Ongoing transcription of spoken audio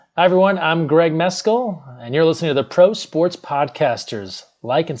Hi, everyone. I'm Greg Meskel, and you're listening to the Pro Sports Podcasters.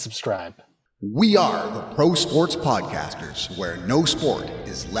 Like and subscribe. We are the Pro Sports Podcasters, where no sport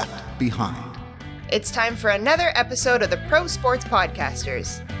is left behind. It's time for another episode of the Pro Sports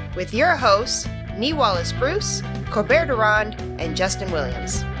Podcasters with your hosts, Nee Wallace Bruce, Corbett Durand, and Justin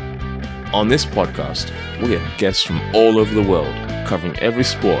Williams. On this podcast, we have guests from all over the world covering every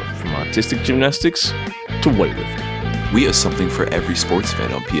sport from artistic gymnastics to weightlifting. We have something for every sports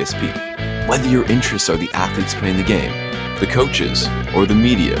fan on PSP. Whether your interests are the athletes playing the game, the coaches, or the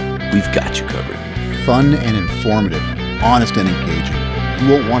media, we've got you covered. Fun and informative, honest and engaging.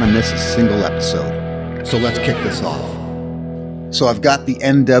 You won't want to miss a single episode. So let's kick this off. So I've got the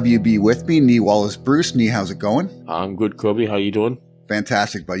NWB with me, Nee Wallace Bruce. Nee, how's it going? I'm good, Kobe. How you doing?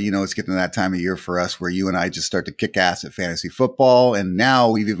 Fantastic, buddy. You know, it's getting to that time of year for us where you and I just start to kick ass at fantasy football. And now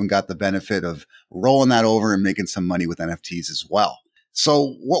we've even got the benefit of rolling that over and making some money with NFTs as well.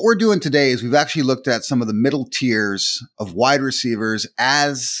 So what we're doing today is we've actually looked at some of the middle tiers of wide receivers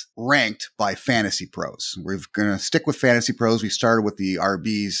as ranked by Fantasy Pros. We're going to stick with Fantasy Pros. We started with the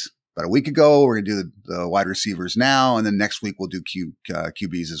RBs about a week ago. We're going to do the wide receivers now. And then next week we'll do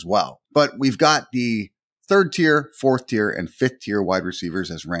QBs as well. But we've got the third tier, fourth tier, and fifth tier wide receivers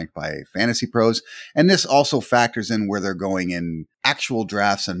as ranked by Fantasy Pros. And this also factors in where they're going in actual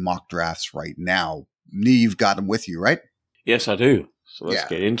drafts and mock drafts right now. Nee, you've got them with you, right? Yes, I do. So let's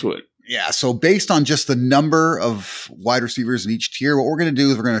get into it. Yeah. So based on just the number of wide receivers in each tier, what we're going to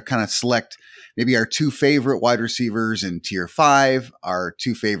do is we're going to kind of select maybe our two favorite wide receivers in tier 5, our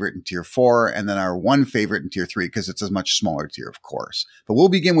two favorite in tier 4, and then our one favorite in tier 3, because it's a much smaller tier, of course. But we'll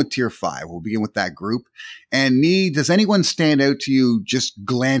begin with tier 5. We'll begin with that group. And Nee, does anyone stand out to you just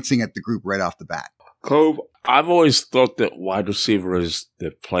glancing at the group right off the bat? Kobe, I've always thought that wide receiver is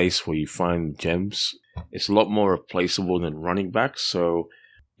the place where you find gems. It's a lot more replaceable than running back. So,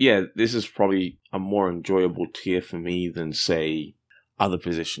 yeah, this is probably a more enjoyable tier for me than, say, other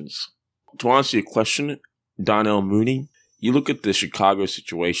positions. To answer your question, Darnell Mooney, you look at the Chicago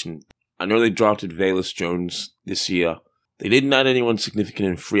situation. I know they drafted Velus Jones this year. They didn't add anyone significant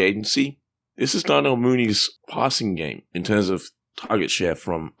in free agency. This is Darnell Mooney's passing game in terms of target share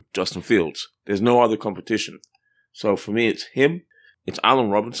from Justin Fields. There's no other competition. So for me, it's him. It's Allen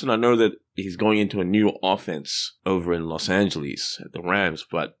Robinson. I know that he's going into a new offense over in Los Angeles at the Rams,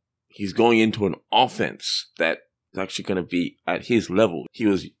 but he's going into an offense that is actually going to be at his level. He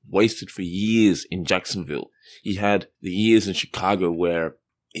was wasted for years in Jacksonville. He had the years in Chicago where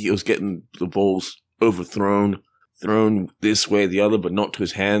he was getting the balls overthrown, thrown this way or the other, but not to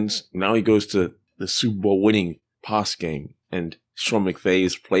his hands. Now he goes to the Super Bowl winning pass game, and Sean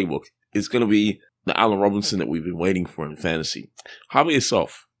McVay's playbook is going to be the Allen Robinson that we've been waiting for in fantasy. How about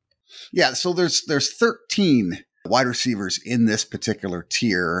yourself? Yeah, so there's 13 wide receivers in this particular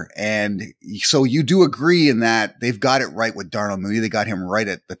tier. And so you do agree in that they've got it right with Darnell Mooney. They got him right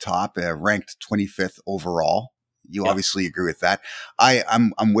at the top, ranked 25th overall. You obviously agree with that.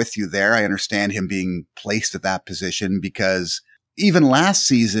 I'm with you there. I understand him being placed at that position because even last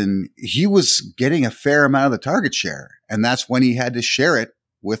season, he was getting a fair amount of the target share. And that's when he had to share it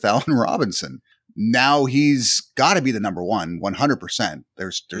with Allen Robinson. Now he's got to be the number one, 100%.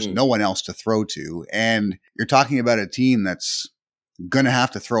 There's no one else to throw to. And you're talking about a team that's going to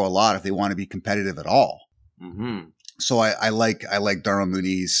have to throw a lot if they want to be competitive at all. Mm-hmm. So I like Darnell Mooney.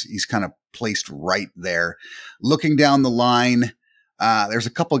 He's kind of placed right there. Looking down the line, there's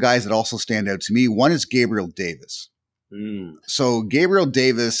a couple of guys that also stand out to me. One is Gabriel Davis. So Gabriel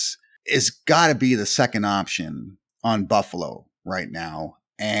Davis is got to be the second option on Buffalo right now.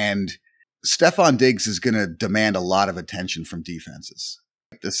 And Stephon Diggs is going to demand a lot of attention from defenses.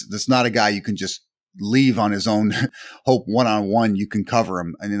 This is not a guy you can just leave on his own, hope one-on-one you can cover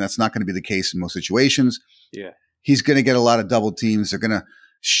him. I mean, that's not going to be the case in most situations. Yeah. He's going to get a lot of double teams. They're going to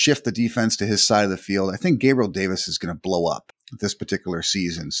shift the defense to his side of the field. I think Gabriel Davis is going to blow up this particular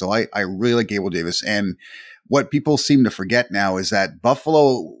season. So I really like Gabriel Davis. And what people seem to forget now is that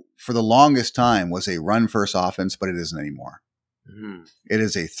Buffalo, for the longest time, was a run-first offense, but it isn't anymore. Mm-hmm. It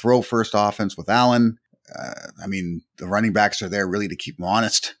is a throw-first offense with Allen. I mean, the running backs are there really to keep him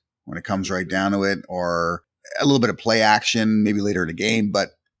honest when it comes right down to it, or a little bit of play action maybe later in the game. But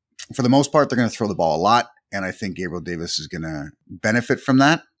for the most part, they're going to throw the ball a lot, and I think Gabriel Davis is going to benefit from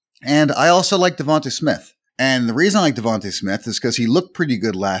that. And I also like Devonta Smith. And the reason I like Devonta Smith is because he looked pretty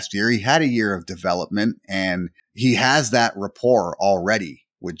good last year. He had a year of development, and he has that rapport already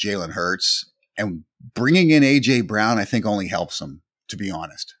with Jalen Hurts. And bringing in A.J. Brown, I think, only helps him, to be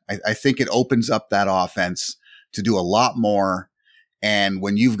honest. I think it opens up that offense to do a lot more. And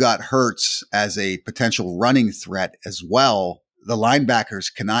when you've got Hurts as a potential running threat as well, the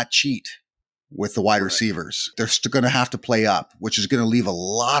linebackers cannot cheat with the wide receivers. They're still going to have to play up, which is going to leave a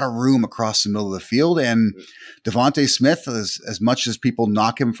lot of room across the middle of the field. And Devontae Smith, as much as people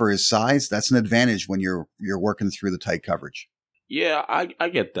knock him for his size, that's an advantage when you're working through the tight coverage. Yeah, I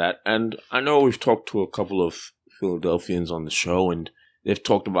get that. And I know we've talked to a couple of Philadelphians on the show, and they've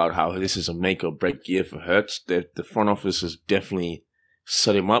talked about how this is a make or break year for Hurts. The front office has definitely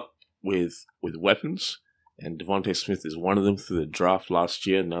set him up with weapons. And Devontae Smith is one of them through the draft last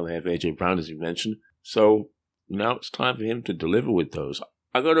year. Now they have A.J. Brown, as you mentioned. So now it's time for him to deliver with those.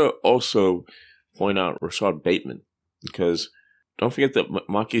 I got to also point out Rashad Bateman, because don't forget that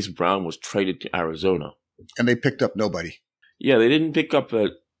Marquise Brown was traded to Arizona. And they picked up nobody. Yeah, they didn't pick up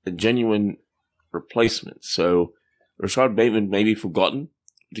a genuine replacement. So Rashad Bateman may be forgotten,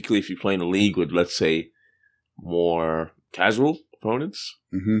 particularly if you play in a league with, let's say, more casual opponents.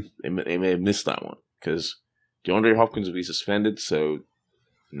 Mm-hmm. They may have missed that one, because DeAndre Hopkins will be suspended, so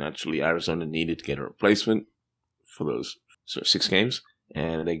naturally Arizona needed to get a replacement for those 6 games,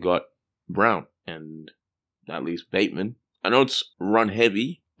 and they got Brown, and that leaves Bateman. I know it's run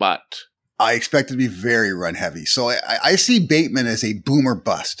heavy, but I expect it to be very run heavy. So I see Bateman as a boomer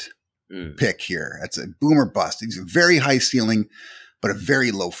bust pick here. That's a boomer bust. He's a very high ceiling, but a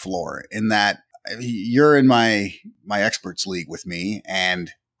very low floor, in that you're in my experts league with me, and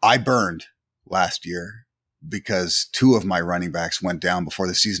I burned last year because 2 of my running backs went down before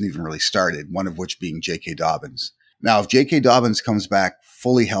the season even really started, one of which being J.K. Dobbins. Now, if J.K. Dobbins comes back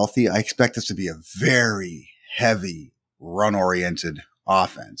fully healthy, I expect this to be a very heavy run-oriented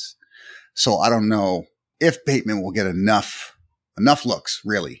offense. So I don't know if Bateman will get enough looks,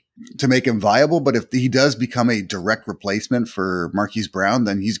 really, to make him viable. But if he does become a direct replacement for Marquise Brown,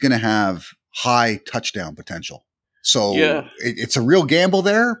 then he's going to have high touchdown potential. So yeah, it's a real gamble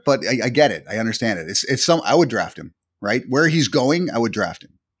there, but I get it. I understand it. I would draft him, right? Where he's going, I would draft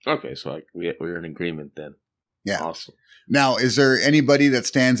him. Okay, so we're in agreement then. Yeah. Awesome. Now, is there anybody that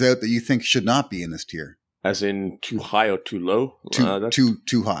stands out that you think should not be in this tier? As in too high or too low?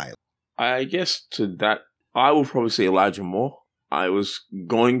 Too high. I guess to that, I would probably say Elijah Moore. I was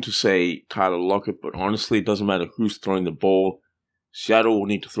going to say Tyler Lockett, but honestly, it doesn't matter who's throwing the ball. Seattle will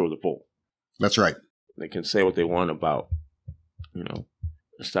need to throw the ball. That's right. They can say what they want about,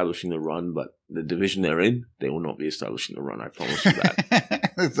 establishing the run, but the division they're in, they will not be establishing the run. I promise you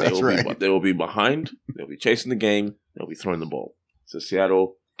that. That's right. They will be behind. They'll be chasing the game. They'll be throwing the ball. So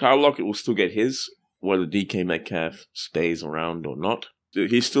Seattle, Tyler Lockett will still get his, whether DK Metcalf stays around or not.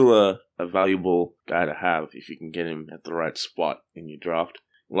 He's still a valuable guy to have if you can get him at the right spot in your draft.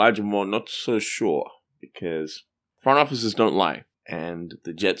 Elijah Moore, not so sure, because front offices don't lie. And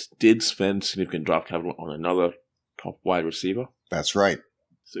the Jets did spend significant draft capital on another top wide receiver. That's right.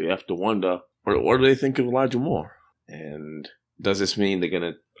 So you have to wonder, what do they think of Elijah Moore? And does this mean they're going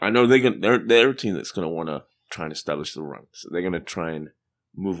to... I know they're a team that's going to want to try and establish the run. So they're going to try and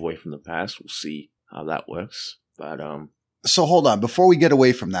move away from the pass. We'll see how that works. But so hold on. Before we get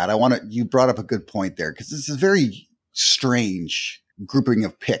away from that, you brought up a good point there, because this is a very strange grouping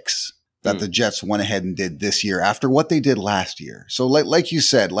of picks that the Jets went ahead and did this year after what they did last year. So like you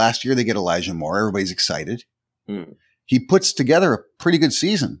said, last year they get Elijah Moore. Everybody's excited. He puts together a pretty good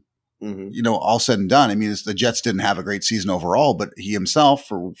season. Mm-hmm. All said and done. I mean, the Jets didn't have a great season overall, but he himself,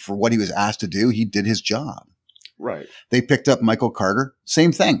 for what he was asked to do, he did his job. Right. They picked up Michael Carter.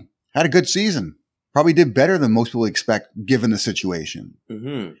 Same thing. Had a good season. Probably did better than most people expect given the situation.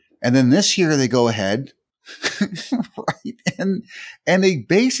 Mm-hmm. And then this year they go ahead, right? And they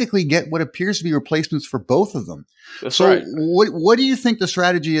basically get what appears to be replacements for both of them. That's so right. What do you think the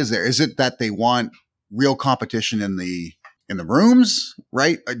strategy is there? Is it that they want real competition in the rooms,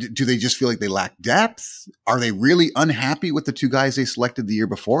 right? Do they just feel like they lack depth? Are they really unhappy with the 2 guys they selected the year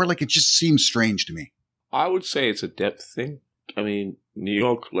before? Like, it just seems strange to me. I would say it's a depth thing. I mean, New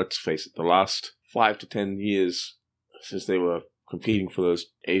York, let's face it, the last 5 to 10 years since they were competing for those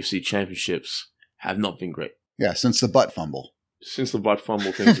AFC championships have not been great. Yeah, since the butt fumble. Since the butt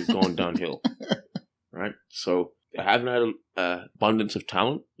fumble, things have gone downhill. Right? So they haven't had an abundance of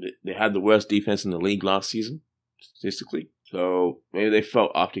talent. They had the worst defense in the league last season, statistically. So maybe they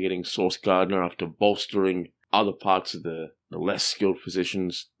felt after getting Sauce Gardner, after bolstering other parts of the less skilled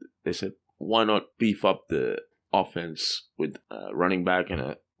positions, they said, why not beef up the offense with a running back and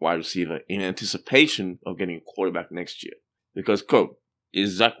a wide receiver in anticipation of getting a quarterback next year? Because, Coach,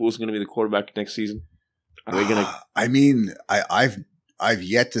 is Zach Wilson going to be the quarterback next season? Are they going to? I mean, I've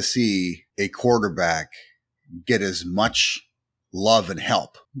yet to see a quarterback get as much love and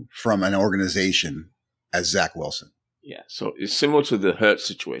help from an organization as Zach Wilson. Yeah, so it's similar to the Hurts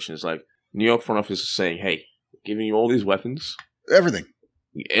situation. It's like New York front office is saying, hey, we're giving you all these weapons. Everything.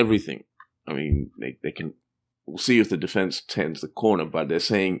 Everything. I mean, they can. We'll see if the defense tends the corner, but they're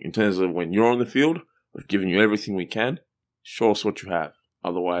saying in terms of when you're on the field, we've given you everything we can. Show us what you have.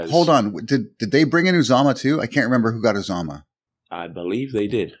 Otherwise, hold on. Did they bring in Uzama too? I can't remember who got Uzama. I believe they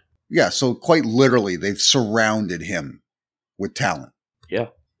did. Yeah, so quite literally, they've surrounded him with talent. Yeah.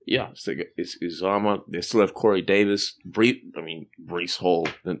 It's Uzama. They still have Corey Davis. Breece Hall,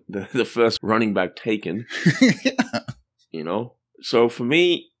 the first running back taken. Yeah. So for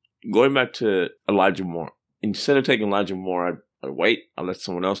me, going back to Elijah Moore, instead of taking Elijah Moore, I'd wait. I'll let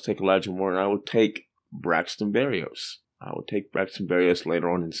someone else take Elijah Moore, and I would take Braxton Berrios. I would take Braxton Berrios later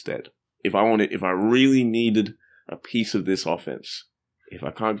on instead. If I really needed a piece of this offense, if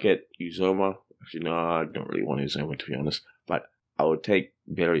I can't get Uzoma, actually, no, I don't really want Uzoma, to be honest, but I would take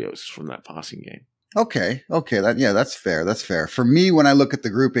Berrios from that passing game. Okay. That's fair. That's fair. For me, when I look at the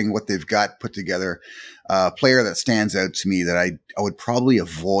grouping, what they've got put together, a player that stands out to me that I would probably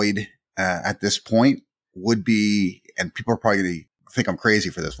avoid at this point would be, and people are probably going to think I'm crazy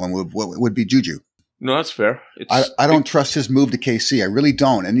for this one, would be Juju. No, that's fair. I don't trust his move to KC. I really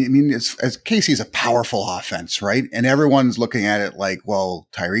don't. And I mean, as KC is a powerful offense, right? And everyone's looking at it like, well,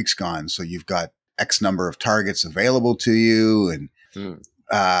 Tyreek's gone, so you've got X number of targets available to you. And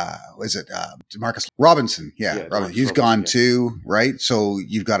Demarcus Robinson? Yeah, Robinson. He's gone too, right? So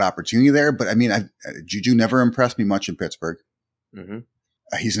you've got opportunity there. But I mean, Juju never impressed me much in Pittsburgh. Mm-hmm.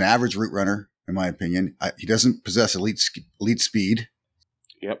 He's an average route runner, in my opinion. He doesn't possess elite speed.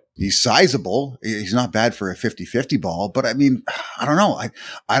 Yep. He's sizable. He's not bad for a 50-50 ball, but I mean, I don't know.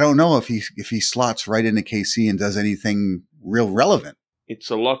 I don't know if he slots right into KC and does anything real relevant.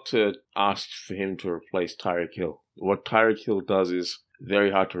 It's a lot to ask for him to replace Tyreek Hill. What Tyreek Hill does is very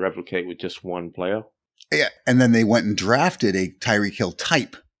hard to replicate with just one player. Yeah, and then they went and drafted a Tyreek Hill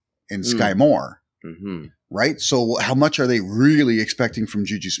type in Sky Moore. Mm-hmm. Right? So how much are they really expecting from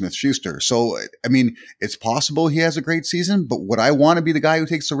Juju Smith-Schuster? So, I mean, it's possible he has a great season, but would I want to be the guy who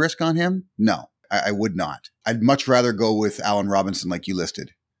takes the risk on him? No, I would not. I'd much rather go with Allen Robinson like you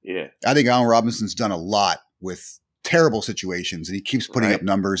listed. Yeah. I think Allen Robinson's done a lot with terrible situations, and he keeps putting up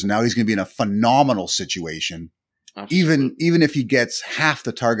numbers, and now he's going to be in a phenomenal situation. Absolutely. Even if he gets half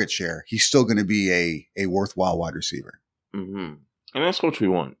the target share, he's still going to be a worthwhile wide receiver. Mm-hmm. And that's what we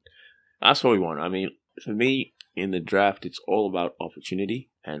want. That's what we want. I mean, for me, in the draft, it's all about opportunity,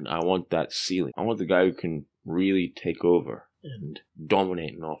 and I want that ceiling. I want the guy who can really take over and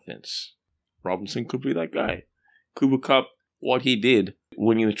dominate an offense. Robinson could be that guy. Cooper Kupp, what he did,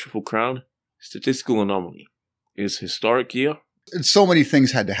 winning the Triple Crown, statistical anomaly. His historic year. And so many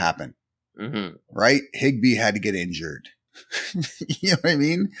things had to happen, mm-hmm. right? Higbee had to get injured. You know what I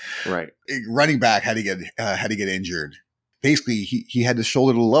mean? Right. Running back had to get injured. Basically, he had to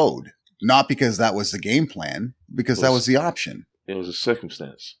shoulder the load. Not because that was the game plan, because that was the option. It was a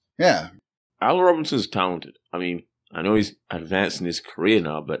circumstance. Yeah. Allen Robinson's talented. I mean, I know he's advanced in his career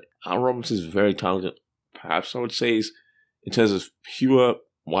now, but Allen Robinson's very talented. Perhaps I would say he's, in terms of pure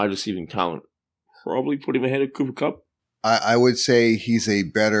wide receiving talent, probably put him ahead of Cooper Kupp. I would say he's a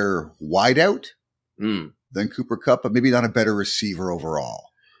better wideout than Cooper Kupp, but maybe not a better receiver overall.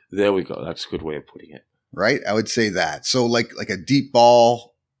 There we go. That's a good way of putting it. Right? I would say that. So like a deep ball,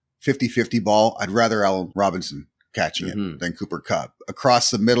 50-50 ball, I'd rather Allen Robinson catching it than Cooper Kupp. Across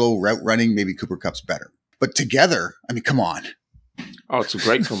the middle, route running, maybe Cooper Kupp's better. But together, I mean, come on. Oh, it's a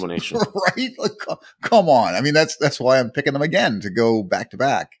great combination. Right? Like, come on. I mean, that's why I'm picking them again to go back to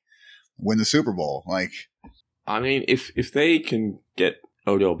back, win the Super Bowl. Like, I mean, if they can get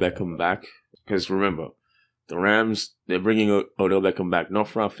Odell Beckham back, because remember, the Rams, they're bringing Odell Beckham back, not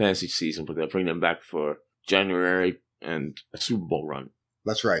for our fantasy season, but they're bringing him back for January and a Super Bowl run.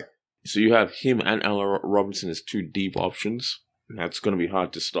 That's right. So you have him and Allen Robinson as two deep options, and that's going to be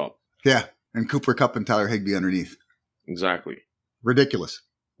hard to stop. Yeah, and Cooper Kupp and Tyler Higbee underneath. Exactly. Ridiculous.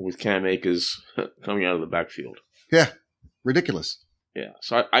 With Cam Akers coming out of the backfield. Yeah, ridiculous. Yeah,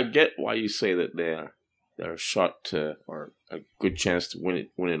 so I get why you say that they're a shot to, or a good chance to win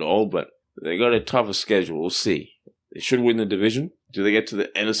it all, but they got a tougher schedule. We'll see. They should win the division. Do they get to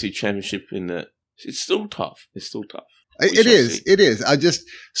the NFC Championship in the? It's still tough. It's still tough. It is.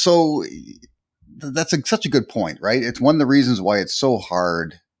 That's such a good point, right? It's one of the reasons why it's so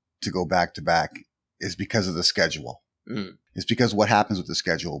hard to go back to back is because of the schedule. It's because of what happens with the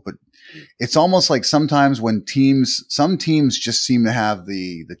schedule. But it's almost like sometimes when some teams just seem to have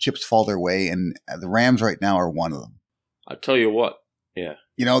the chips fall their way, and the Rams right now are one of them. I'll tell you what. Yeah.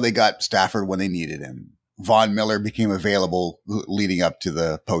 You know, they got Stafford when they needed him. Von Miller became available leading up to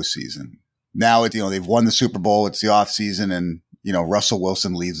the postseason. Now, they've won the Super Bowl. It's the offseason, and, Russell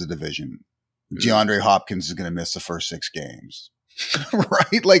Wilson leads the division. DeAndre Hopkins is going to miss the first 6 games.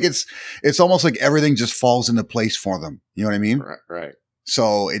 right? Like it's almost like everything just falls into place for them. You know what I mean? Right.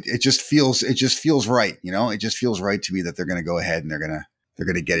 So it just feels right. You know, it just feels right to me that they're going to go ahead and they're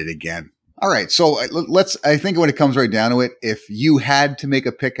going to get it again. All right. So I think when it comes right down to it, if you had to make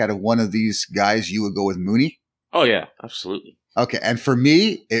a pick out of one of these guys, you would go with Mooney. Oh yeah, absolutely. Okay. And for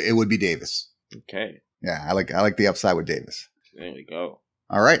me, it would be Davis. Okay. Yeah. I like the upside with Davis. There we go.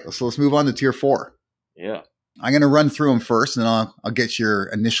 All right. So let's move on to tier 4. Yeah. I'm going to run through them first and then I'll get your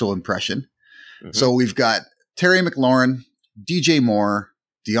initial impression. Mhm. So we've got Terry McLaurin, DJ Moore,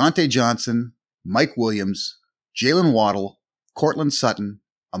 Deontay Johnson, Mike Williams, Jalen Waddle, Cortland Sutton,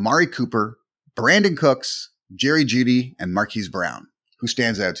 Amari Cooper, Brandon Cooks, Jerry Jeudy, and Marquise Brown. Who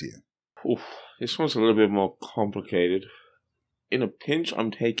stands out to you? Oof, this one's a little bit more complicated. In a pinch, I'll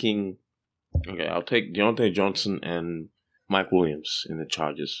take Deontay Johnson and Mike Williams in the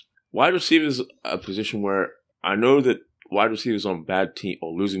Chargers. Wide receiver is a position where I know that wide receivers on bad team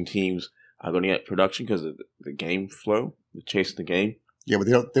or losing teams are going to get production because of the game flow, the chasing the game. Yeah,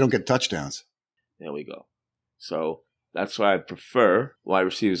 but they don't get touchdowns. There we go. So that's why I prefer wide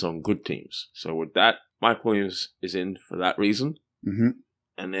receivers on good teams. So with that, Mike Williams is in for that reason. Mm-hmm.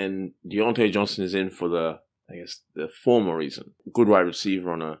 And then Deontay Johnson is in for the former reason. Good wide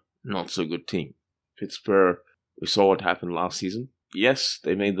receiver on a not so good team. Pittsburgh, we saw what happened last season. Yes,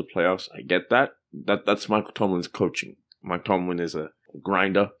 they made the playoffs. I get that. That's Michael Tomlin's coaching. Mike Tomlin is a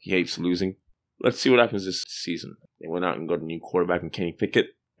grinder. He hates losing. Let's see what happens this season. They went out and got a new quarterback in Kenny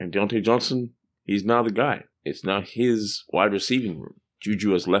Pickett. And Deontay Johnson, he's now the guy. It's now his wide receiving room.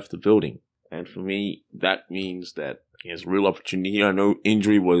 Juju has left the building. And for me, that means that he has real opportunity. I know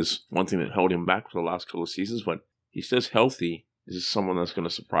injury was one thing that held him back for the last couple of seasons, but he stays healthy. This is someone that's going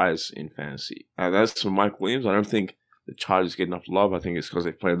to surprise in fantasy. And as for Mike Williams, I don't think the Chargers get enough love. I think it's because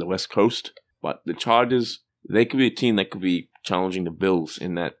they play on the West Coast. But the Chargers, they could be a team that could be challenging the Bills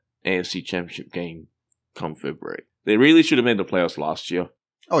in that AFC Championship game come February. They really should have made the playoffs last year.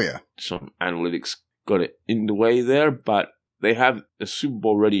 Oh, yeah. Some analytics got it in the way there, but they have a Super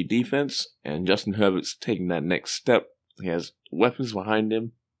Bowl ready defense, and Justin Herbert's taking that next step. He has weapons behind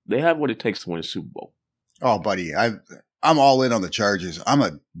him. They have what it takes to win a Super Bowl. Oh, buddy, I'm all in on the Chargers. I'm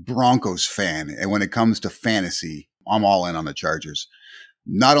a Broncos fan, and when it comes to fantasy, I'm all in on the Chargers.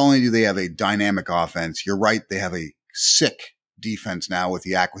 Not only do they have a dynamic offense, you're right, they have a sick defense now with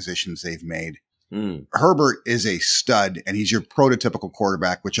the acquisitions they've made. Herbert is a stud, and he's your prototypical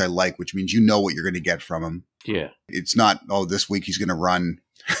quarterback, which I like, which means you know what you're going to get from him. Yeah. It's not, this week he's going to run,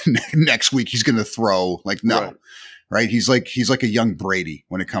 next week he's going to throw. Like, no. Right? He's like a young Brady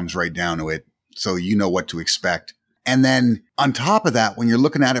when it comes right down to it. So you know what to expect. And then on top of that, when you're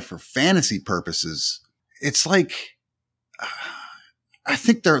looking at it for fantasy purposes, it's like, I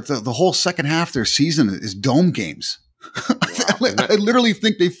think the whole second half of their season is dome games. Wow. I literally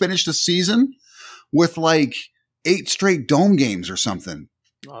think they finished the season with like 8 straight dome games or something.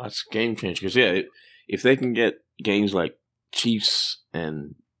 Oh, that's a game changer. Because, if they can get games like Chiefs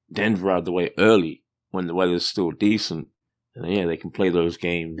and Denver out of the way early when the weather's still decent, then, they can play those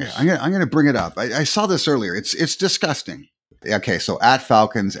games. Yeah, I'm gonna bring it up. I saw this earlier. It's disgusting. Okay, so at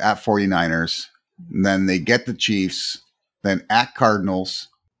Falcons, at 49ers, and then they get the Chiefs, then at Cardinals,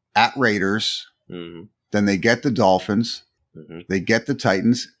 at Raiders, then they get the Dolphins, they get the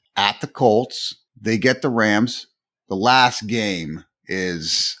Titans, at the Colts, they get the Rams. The last game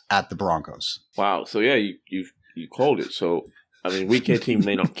is at the Broncos. Wow. So you called it. So I mean, Week 18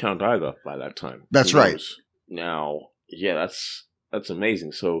 may not count either by that time. That's right. Now, that's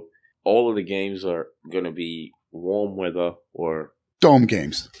amazing. So all of the games are going to be warm weather or dome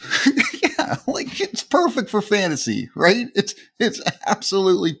games. Yeah, like it's perfect for fantasy, right? It's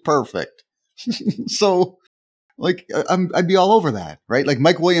absolutely perfect. So, like, I'd be all over that, right? Like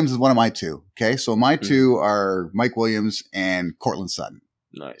Mike Williams is one of my two. Okay, so my two are Mike Williams and Cortland Sutton.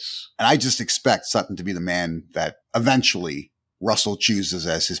 Nice. And I just expect Sutton to be the man that eventually Russell chooses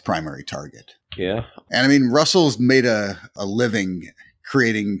as his primary target. Yeah. And I mean, Russell's made a living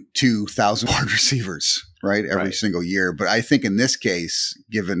creating 2,000 wide receivers, right? Every single year. But I think in this case,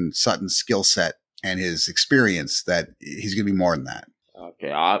 given Sutton's skill set and his experience, that he's going to be more than that.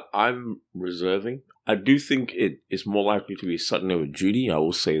 Okay. I'm reserving. I do think it is more likely to be Sutton over Jeudy. I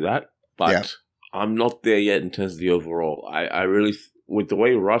will say that. But I'm not there yet in terms of the overall. I really, with the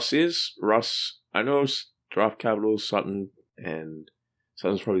way Russ is, I know draft capital, Sutton, and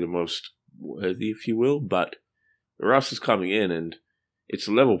Sutton's probably the most worthy, if you will, but Russ is coming in and it's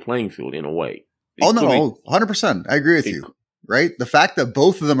a level playing field in a way. 100%. I agree with you, right? The fact that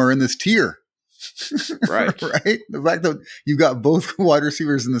both of them are in this tier Right. Right? The fact that you got both wide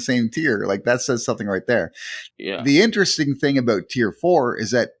receivers in the same tier, like that says something right there. Yeah. The interesting thing about tier 4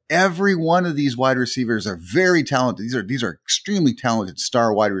 is that every one of these wide receivers are very talented. These are extremely talented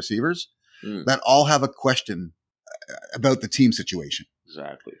star wide receivers that all have a question about the team situation.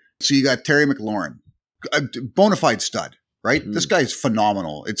 Exactly. So you got Terry McLaurin, a bona fide stud, right? This guy's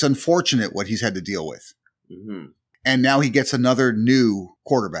phenomenal. It's unfortunate what he's had to deal with. And now he gets another new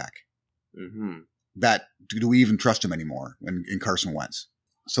quarterback. That do we even trust him anymore in Carson Wentz?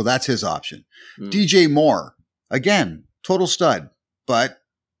 So that's his option. DJ Moore, again, total stud, but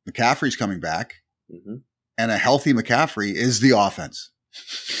McCaffrey's coming back, and a healthy McCaffrey is the offense.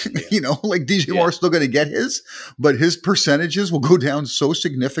 Like DJ Moore's still going to get his, but his percentages will go down so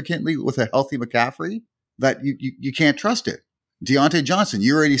significantly with a healthy McCaffrey that you can't trust it. Deontay Johnson,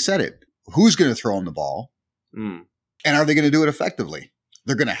 you already said it. Who's going to throw him the ball? And are they going to do it effectively?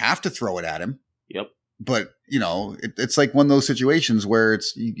 They're going to have to throw it at him. Yep. But, it's like one of those situations where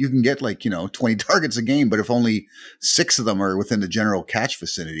you can get 20 targets a game, but if only 6 of them are within the general catch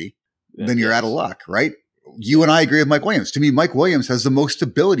vicinity, then you're out of luck, right? You and I agree with Mike Williams. To me, Mike Williams has the most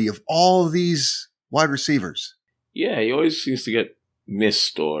stability of all of these wide receivers. Yeah, he always seems to get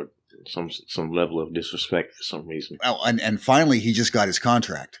missed or some level of disrespect for some reason. Oh, and finally, he just got his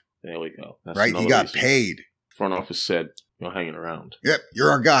contract. There we go. That's right? He got paid. Front office said, "You're hanging around." Yep, you're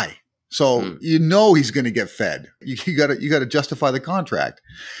our guy. So he's going to get fed. You got to justify the contract.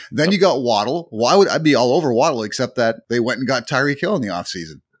 Then you got Waddle. Why would I be all over Waddle except that they went and got Tyreek Hill in the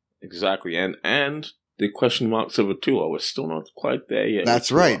offseason? Exactly, and the question marks of it too. We're still not quite there yet.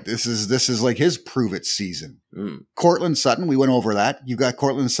 That's right. This is like his prove it season. Cortland Sutton, we went over that. You got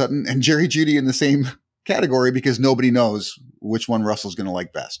Cortland Sutton and Jerry Jeudy in the same category because nobody knows which one Russell's going to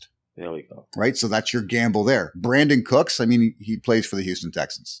like best. There we go. Right, so that's your gamble there. Brandon Cooks, I mean, he plays for the Houston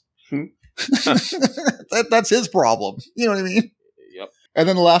Texans. That's his problem. You know what I mean? Yep. And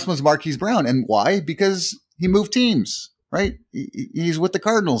then the last one's Marquise Brown. And why? Because he moved teams, right? He's with the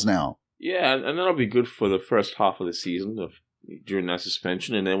Cardinals now. Yeah, and that'll be good for the first half of the season during that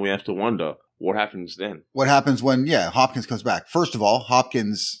suspension. And then we have to wonder what happens then. What happens when, Hopkins comes back? First of all,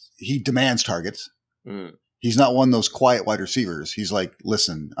 Hopkins, he demands targets. He's not one of those quiet wide receivers. He's like,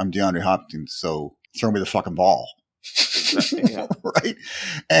 listen, I'm DeAndre Hopkins, so throw me the fucking ball. Exactly, yeah. Right?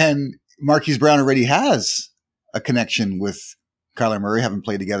 And Marquise Brown already has a connection with Kyler Murray, having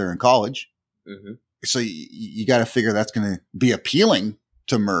played together in college. So you got to figure that's going to be appealing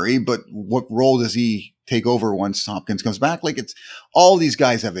to Murray, but what role does he take over once Hopkins comes back? Like, it's all these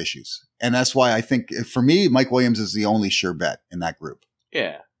guys have issues. And that's why I think, for me, Mike Williams is the only sure bet in that group.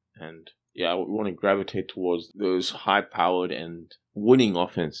 Yeah. And we want to gravitate towards those high-powered and winning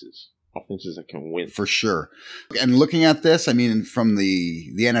offenses that can win. For sure. And looking at this, I mean, from the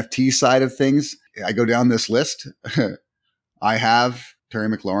NFT side of things, I go down this list. I have Terry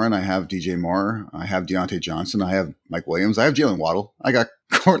McLaurin. I have DJ Moore. I have Deontay Johnson. I have Mike Williams. I have Jalen Waddle. I got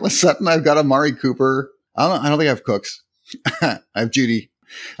Cortland Sutton. I've got Amari Cooper. I don't think I have Cooks. I have Jeudy.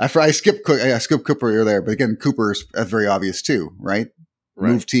 I skipped Cook. I skipped Cooper there, but again, Cooper's very obvious too, right?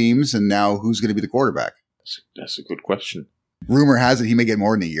 Move teams, and now who's going to be the quarterback? That's a good question. Rumor has it he may get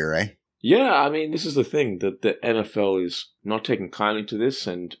more than a year, eh? Yeah, I mean, this is the thing, that the NFL is not taking kindly to this,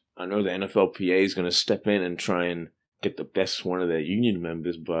 and I know the NFLPA is going to step in and try and get the best one of their union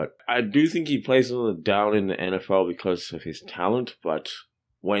members, but I do think he plays a little down in the NFL because of his talent, but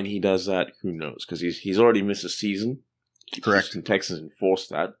when he does that, who knows? Because he's already missed a season. Correct. Houston Texans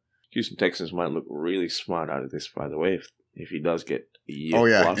enforced that. Houston Texans might look really smart out of this, by the way, if he does get a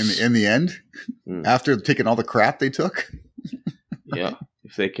year plus. In the end, after taking all the crap they took. Yeah,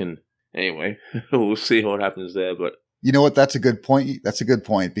 if they can. Anyway, we'll see what happens there. But you know what? That's a good point. That's a good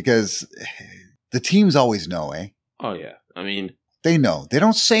point because the teams always know, eh? Oh, yeah. I mean, they know. They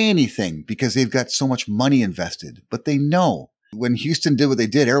don't say anything because they've got so much money invested, but they know. When Houston did what they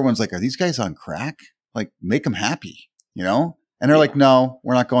did, everyone's like, are these guys on crack? Like, make them happy, you know? And they're like, no,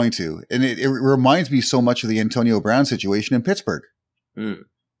 we're not going to. And it reminds me so much of the Antonio Brown situation in Pittsburgh.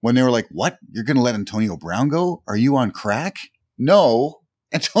 When they were like, what? You're going to let Antonio Brown go? Are you on crack? No.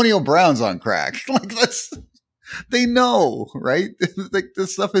 Antonio Brown's on crack. Like, they know, right? Like,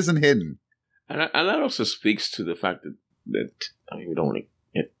 this stuff isn't hidden. And that also speaks to the fact that I mean, we don't want to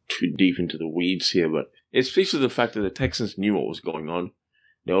get too deep into the weeds here, but it speaks to the fact that the Texans knew what was going on.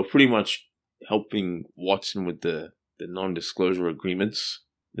 They were pretty much helping Watson with the non-disclosure agreements,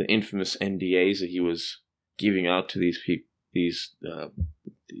 the infamous NDAs that he was giving out to these people, these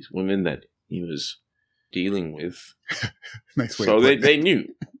women that he was dealing with. Nice way. So they knew.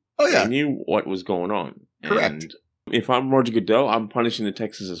 Oh yeah, they knew what was going on. Correct. And if I'm Roger Goodell, I'm punishing the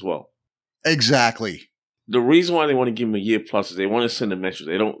Texans as well. Exactly. The reason why they want to give him a year plus is they want to send a message.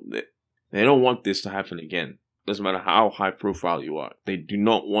 They don't want this to happen again. Doesn't matter how high profile you are. They do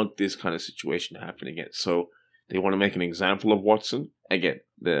not want this kind of situation to happen again. So they want to make an example of Watson. Again,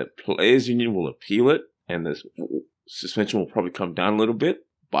 the players union will appeal it, and the suspension will probably come down a little bit,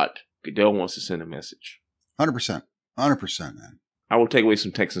 but Goodell wants to send a message. 100%. 100%, man. I will take away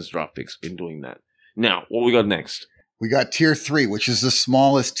some Texans draft picks in doing that. Now, what we got next? We got tier 3, which is the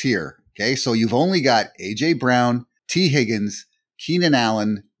smallest tier. Okay, so you've only got A.J. Brown, T. Higgins, Keenan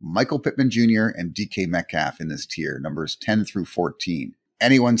Allen, Michael Pittman Jr., and DK Metcalf in this tier, numbers 10 through 14.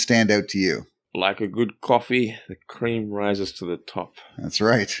 Anyone stand out to you? Like a good coffee, the cream rises to the top. That's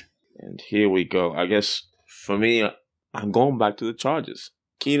right. And here we go. I guess, for me, I'm going back to the Chargers.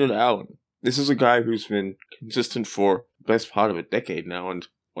 Keenan Allen. This is a guy who's been consistent for the best part of a decade now, and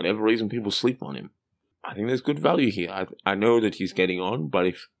whatever reason, people sleep on him. I think there's good value here. I know that he's getting on, but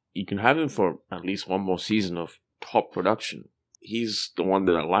if you can have him for at least one more season of top production, he's the one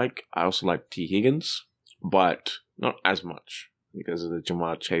that I like. I also like T. Higgins, but not as much because of the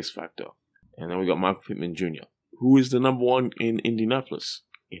Jamar Chase factor. And then we got Michael Pittman Jr. Who is the number one in Indianapolis?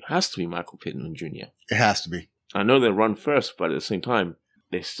 It has to be Michael Pittman Jr. It has to be. I know they run first, but at the same time,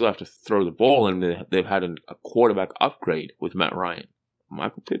 they still have to throw the ball, and they've had a quarterback upgrade with Matt Ryan.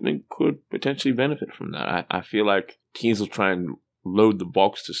 Michael Pittman could potentially benefit from that. I feel like teams will try and load the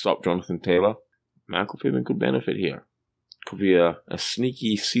box to stop Jonathan Taylor. Michael Pittman could benefit here. Could be a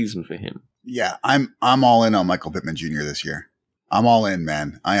sneaky season for him. Yeah, I'm all in on Michael Pittman Jr. this year. I'm all in,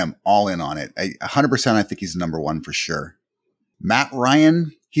 man. I am all in on it. 100% I think he's number one for sure. Matt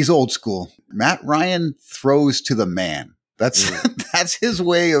Ryan, he's old school. Matt Ryan throws to the man. That's his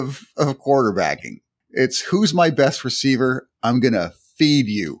way of quarterbacking. It's who's my best receiver? I'm going to feed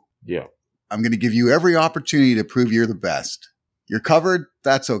you. Yeah. I'm going to give you every opportunity to prove you're the best. You're covered.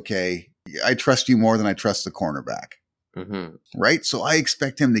 That's okay. I trust you more than I trust the cornerback. Mm-hmm. Right? So I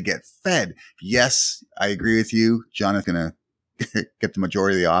expect him to get fed. Yes, I agree with you. Jonathan's going to get the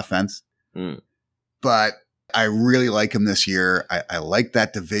majority of the offense. Mm. But I really like him this year. I like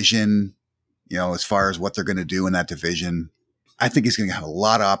that division, as far as what they're going to do in that division. I think he's going to have a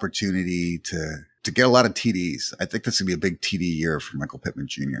lot of opportunity to get a lot of TDs. I think this is going to be a big TD year for Michael Pittman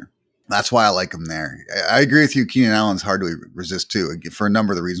Jr. That's why I like him there. I agree with you. Keenan Allen's hard to resist too, for a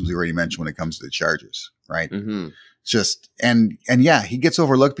number of the reasons we already mentioned when it comes to the Chargers, right? Mm-hmm. Just, and yeah, he gets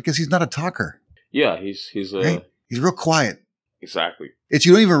overlooked because he's not a talker. Yeah, he's right? He's real quiet. Exactly. It's,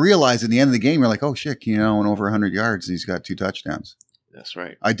 you don't even realize at the end of the game, you're like, oh shit, Keenan Allen over 100 yards and he's got 2 touchdowns. That's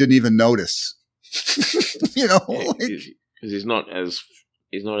right. I didn't even notice. Because he's not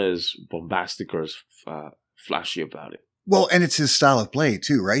as bombastic or as flashy about it. Well, and it's his style of play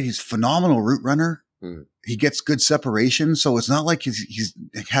too, right? He's a phenomenal route runner. Mm. He gets good separation, so it's not like he's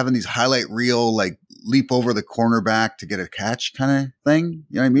having these highlight reel, like leap over the cornerback to get a catch kind of thing.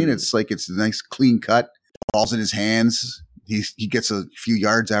 You know what I mean? It's like it's a nice clean cut, ball's in his hands. He gets a few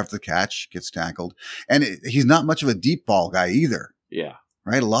yards after the catch, gets tackled, and he's not much of a deep ball guy either. Yeah,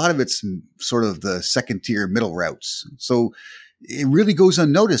 right. A lot of it's sort of the second tier middle routes, so it really goes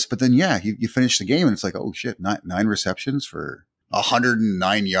unnoticed. But then, yeah, you finish the game and it's like, oh shit, 9 receptions for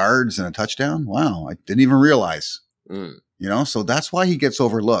 109 yards and a touchdown. Wow, I didn't even realize. Mm. So that's why he gets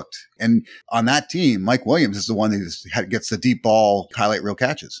overlooked. And on that team, Mike Williams is the one that gets the deep ball highlight reel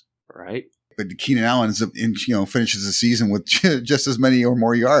catches. Right. But Keenan Allen finishes the season with just as many or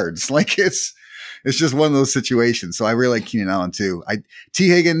more yards. Like it's just one of those situations. So I really like Keenan Allen too. T.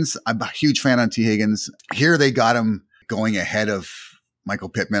 Higgins, I'm a huge fan on T. Higgins. Here they got him going ahead of Michael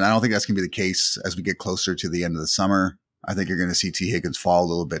Pittman. I don't think that's going to be the case as we get closer to the end of the summer. I think you're going to see T. Higgins fall a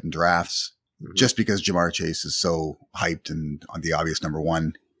little bit in drafts just because Jamar Chase is so hyped and on the obvious number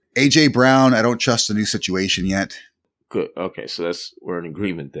one. A.J. Brown, I don't trust the new situation yet. Good. Okay, so we're in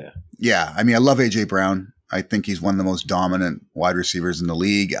agreement there. Yeah, I mean, I love A.J. Brown. I think he's one of the most dominant wide receivers in the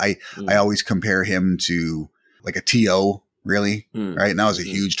league. I always compare him to like a T.O., really, right? And I was a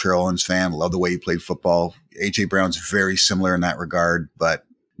huge Terrell Owens fan. Love the way he played football. A.J. Brown's very similar in that regard, but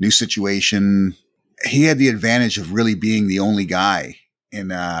new situation. He had the advantage of really being the only guy in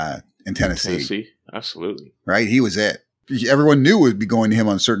Tennessee. Absolutely. Right? He was it. Everyone knew it would be going to him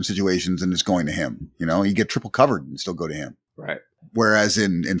on certain situations and it's going to him. You get triple covered and still go to him. Right. Whereas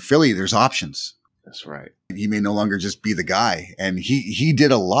in Philly, there's options. That's right. He may no longer just be the guy. And he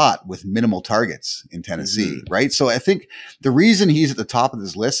did a lot with minimal targets in Tennessee, right? So I think the reason he's at the top of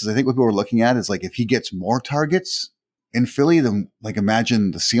this list is I think what people are looking at is like if he gets more targets in Philly, then like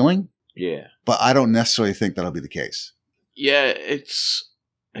imagine the ceiling. Yeah. But I don't necessarily think that'll be the case. Yeah, it's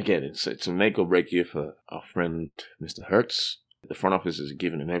a make or break year for our friend Mr. Hurts. The front office is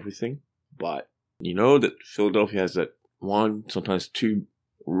giving him everything, but you know that Philadelphia has that one, sometimes two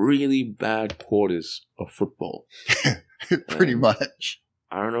really bad quarters of football. Pretty much.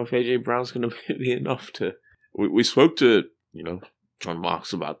 I don't know if A.J. Brown's going to be enough to... We spoke to, John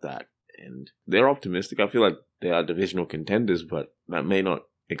Marks about that, and they're optimistic. I feel like they are divisional contenders, but that may not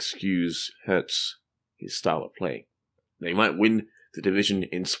excuse Hurts, his style of play. They might win the division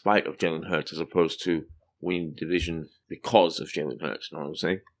in spite of Jalen Hurts as opposed to winning the division because of Jalen Hurts. You know what I'm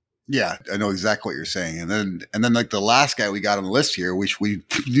saying? Yeah, I know exactly what you're saying. And then like the last guy we got on the list here, which we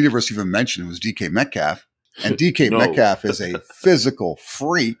neither of us even mentioned, was DK Metcalf. And DK No. Metcalf is a physical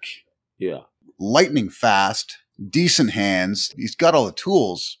freak. Yeah. Lightning fast, decent hands. He's got all the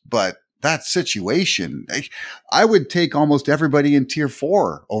tools, but that situation, I would take almost everybody in tier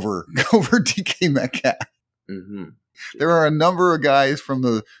 4 over DK Metcalf. Mm-hmm. There are a number of guys from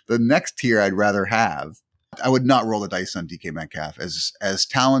the next tier I'd rather have. I would not roll the dice on DK Metcalf. As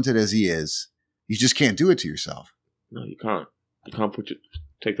talented as he is, you just can't do it to yourself. No, you can't. You can't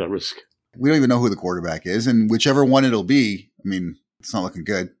take that risk. We don't even know who the quarterback is, and whichever one it'll be, I mean, it's not looking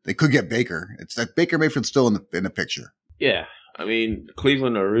good. They could get Baker. It's that Baker Mayfield's still in the picture. Yeah. I mean,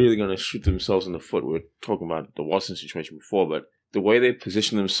 Cleveland are really going to shoot themselves in the foot. We were talking about the Watson situation before, but the way they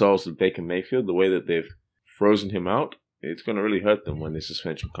position themselves with Baker Mayfield, the way that they've frozen him out, it's going to really hurt them when the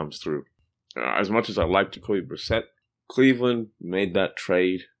suspension comes through. As much as I like Jacoby Brissett, Cleveland made that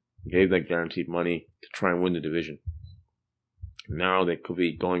trade, gave that guaranteed money to try and win the division. Now they could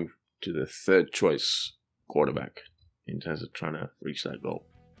be going to the third choice quarterback in terms of trying to reach that goal.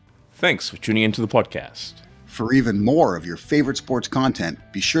 Thanks for tuning into the podcast. For even more of your favorite sports content,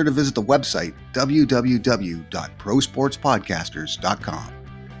 be sure to visit the website www.prosportspodcasters.com.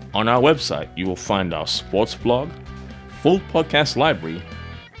 On our website, you will find our sports blog, full podcast library,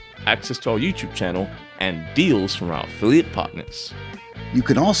 access to our YouTube channel, and deals from our affiliate partners. You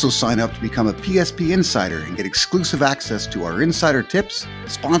can also sign up to become a PSP Insider and get exclusive access to our insider tips,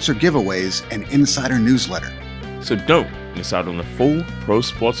 sponsor giveaways, and insider newsletter, So don't miss out on the full Pro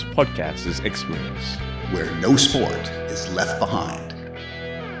Sports Podcasters experience. where no sport is left behind.